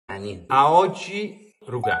A oggi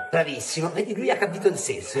Ruga. Bravissimo, vedi lui ha capito il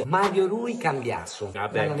senso. Mario Rui Cambiaso.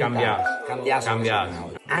 Vabbè,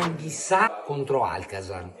 Cambiaso. Anghissà contro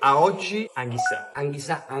Alcazar. A oggi Anghissà.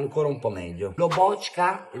 Anghissà ancora un po' meglio.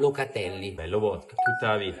 Lobotka Locatelli. Bello vodka,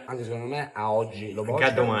 tutta la vita. Anche secondo me a oggi Lobotka.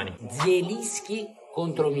 Anche a domani. Zielinski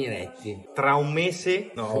contro Miretti. Tra un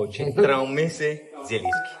mese Zielinski.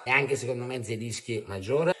 E anche secondo me Zielinski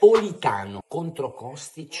maggiore. Politano contro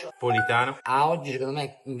Kostic. Politano. A oggi secondo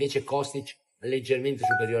me invece Kostic leggermente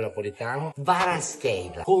superiore a Politano.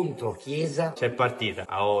 Varascheda contro Chiesa. C'è partita.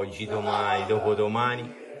 A oggi, domani,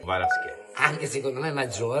 dopodomani, Varascheda. Anche secondo me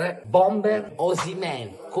maggiore. Bomber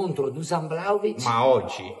Osimhen contro Dusan Vlahovic. Ma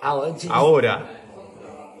oggi? A oggi? A ora?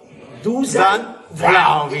 Dusan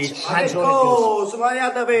Vlahovic. Oh,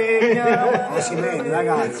 sbagliata pegna. Osimhen,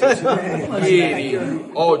 ragazzi, Osimhen. Ieri,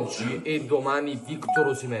 oggi e domani Victor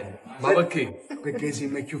Osimhen. Ma perché? Perché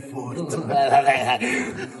si è più forte.